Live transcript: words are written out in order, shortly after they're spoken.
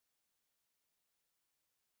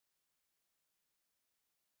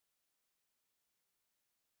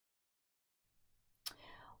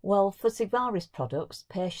Well, for SIGVARIS products,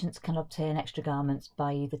 patients can obtain extra garments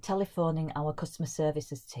by either telephoning our customer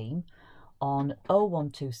services team on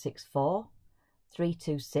 01264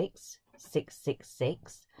 326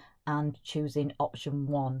 666 and choosing option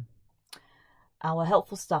 1. Our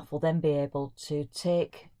helpful staff will then be able to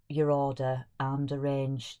take your order and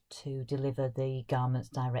arrange to deliver the garments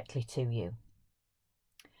directly to you.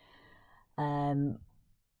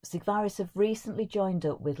 SIGVARIS have recently joined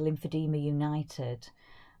up with Lymphedema United,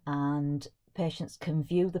 and patients can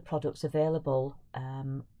view the products available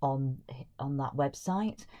on that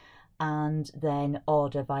website and then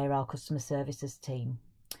order via our customer services team.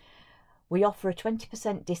 We offer a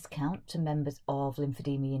 20% discount to members of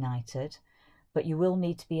Lymphedema United, but you will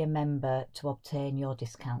need to be a member to obtain your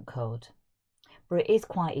discount code. But it is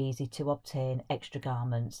quite easy to obtain extra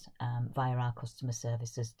garments via our customer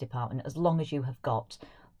services department, as long as you have got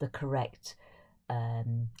the correct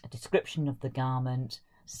description of the garment,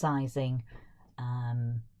 sizing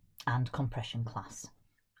and compression class.